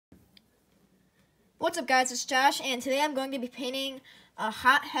What's up, guys? It's Josh, and today I'm going to be painting a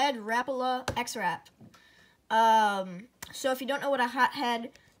Hothead Rapala X-Wrap. So if you don't know what a Hothead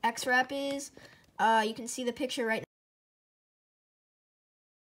X-Wrap is, you can see the picture right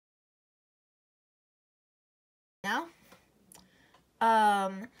now.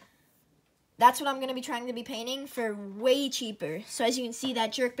 That's what I'm going to be trying to be painting for way cheaper. So as you can see,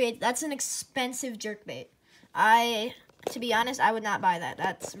 that jerkbait, that's an expensive jerkbait. To be honest, I would not buy that.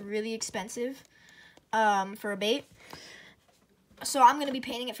 That's really expensive. For a bait. So I'm going to be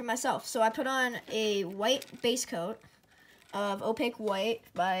painting it for myself. So I put on a white base coat of opaque white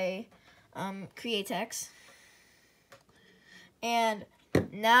by Createx. And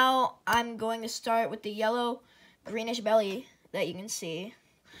now I'm going to start with the yellow greenish belly that you can see.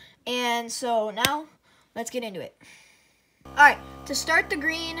 And so now let's get into it. Alright, to start the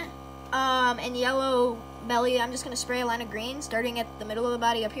green and yellow belly, I'm just going to spray a line of green starting at the middle of the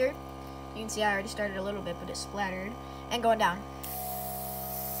body up here. You can see I already started a little bit, but it splattered. And going down.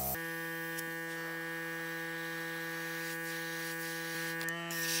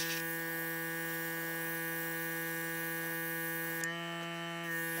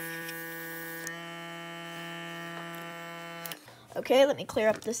 Okay, let me clear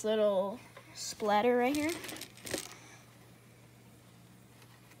up this little splatter right here.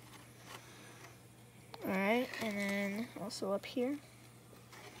 Alright, and then also up here.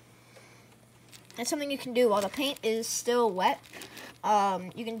 That's something you can do while the paint is still wet.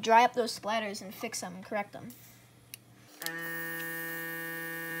 You can dry up those splatters and fix them and correct them.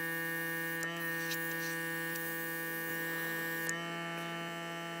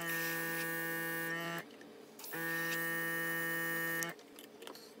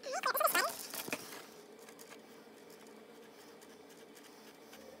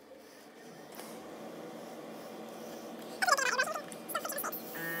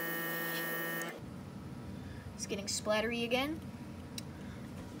 It's getting splattery again.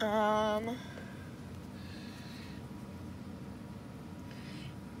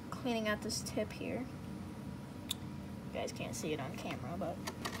 Cleaning out this tip here. You guys can't see it on camera, but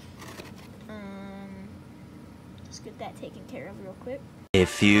just get that taken care of real quick. A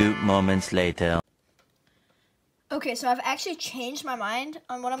few moments later. Okay, so I've actually changed my mind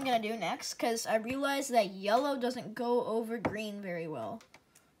on what I'm gonna do next because I realized that yellow doesn't go over green very well.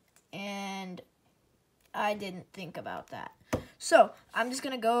 And I didn't think about that. So, I'm just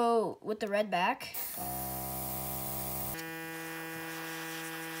going to go with the red back.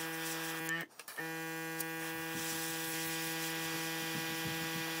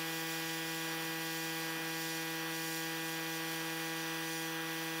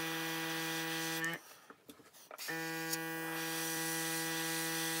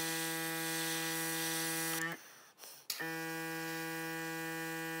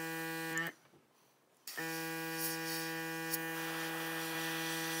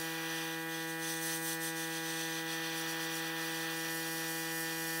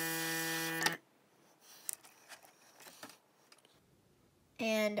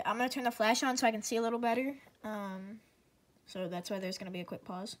 And I'm going to turn the flash on so I can see a little better. So that's why there's going to be a quick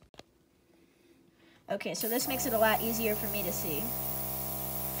pause. Okay, so this makes it a lot easier for me to see.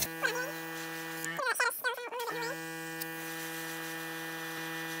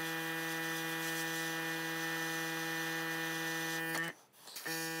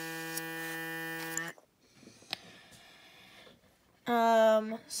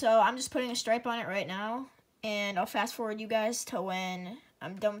 So I'm just putting a stripe on it right now. And I'll fast forward you guys to when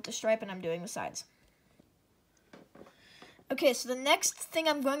I'm done with the stripe and I'm doing the sides. Okay, so the next thing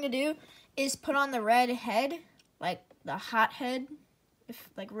I'm going to do is put on the red head, like the hot head, if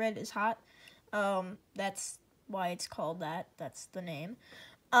like red is hot. That's why it's called that. That's the name.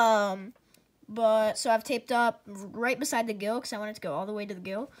 But so I've taped up right beside the gill because I want it to go all the way to the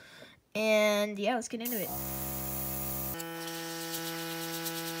gill. And yeah, let's get into it.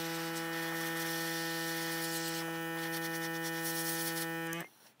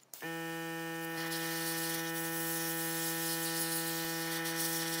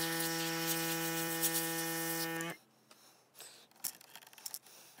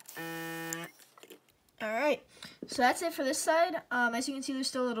 Alright, so that's it for this side. As you can see, there's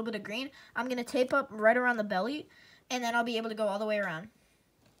still a little bit of green. I'm going to tape up right around the belly, and then I'll be able to go all the way around.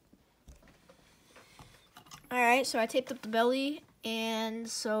 Alright, so I taped up the belly, and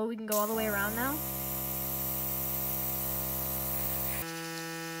so we can go all the way around now.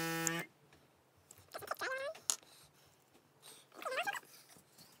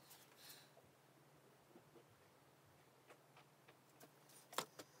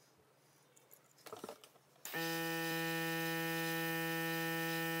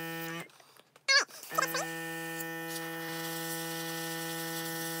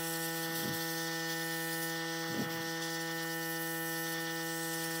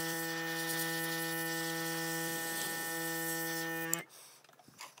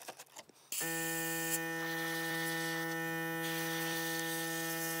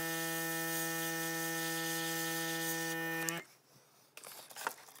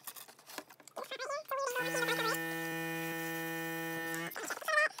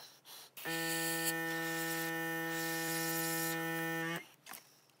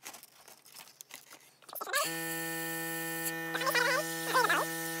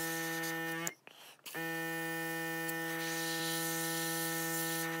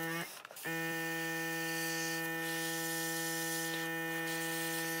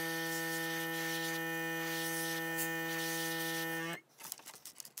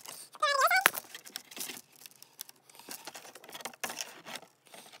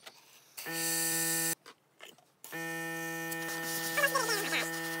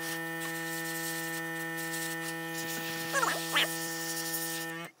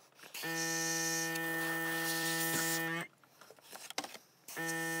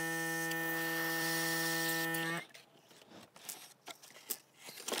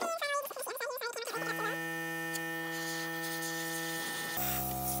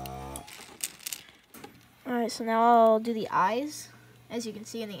 so now I'll do the eyes. As you can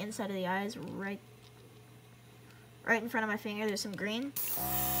see, on the inside of the eyes, right in front of my finger, there's some green.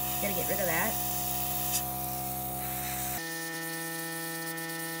 Gotta get rid of that.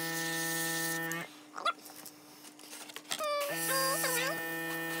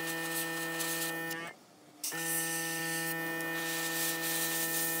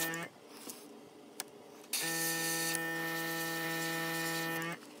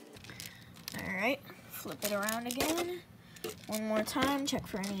 Alright, flip it around again. One more time, check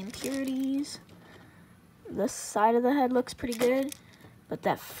for any impurities. The side of the head looks pretty good, but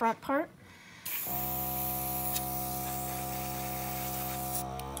that front part,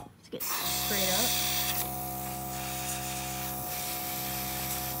 let's get straight up.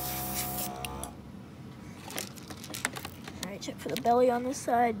 Alright, check for the belly on this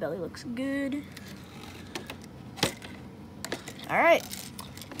side. Belly looks good. Alright,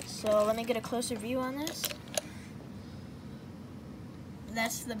 so let me get a closer view on this.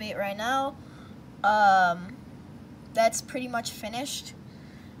 That's the bait right now. That's pretty much finished,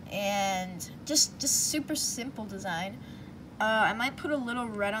 and just super simple design. I might put a little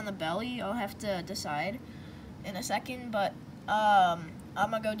red on the belly. I'll have to decide in a second, but I'm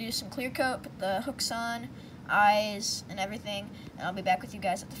gonna go do some clear coat, put the hooks on, eyes, and everything, and I'll be back with you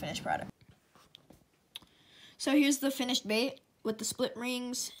guys at the finished product. So here's the finished bait with the split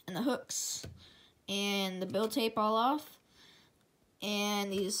rings and the hooks and the bill tape all off.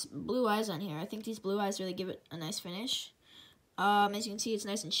 And these blue eyes on here. I think these blue eyes really give it a nice finish. As you can see, it's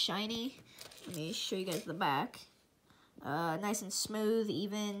nice and shiny. Let me show you guys the back. Nice and smooth,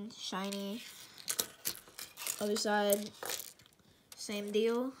 even, shiny. Other side, same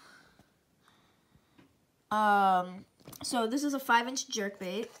deal. So this is a 5-inch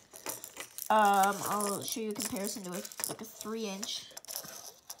jerkbait. I'll show you a comparison to like a 3-inch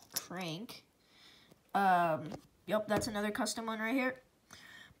crank. Yep, that's another custom one right here.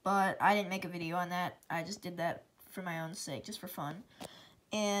 But I didn't make a video on that. I just did that for my own sake, just for fun.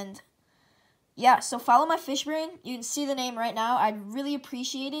 And yeah, so follow my fish brain. You can see the name right now. I'd really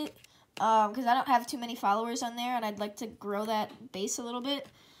appreciate it because I don't have too many followers on there, and I'd like to grow that base a little bit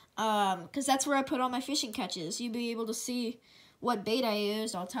because that's where I put all my fishing catches. You'll be able to see what bait I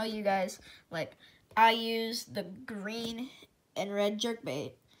used. I'll tell you guys, like, I used the green and red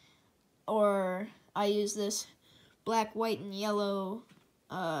jerkbait, or I use this black, white, and yellow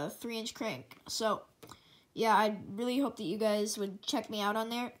 3-inch crank. So yeah, I really hope that you guys would check me out on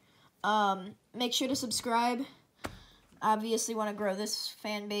there. Make sure to subscribe. Obviously want to grow this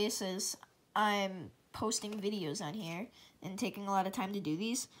fan base as I'm posting videos on here and taking a lot of time to do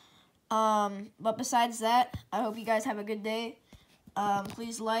these. But besides that, I hope you guys have a good day.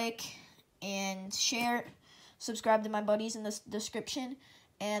 Please like and share. Subscribe to my buddies in the description.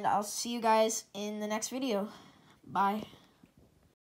 And I'll see you guys in the next video. Bye.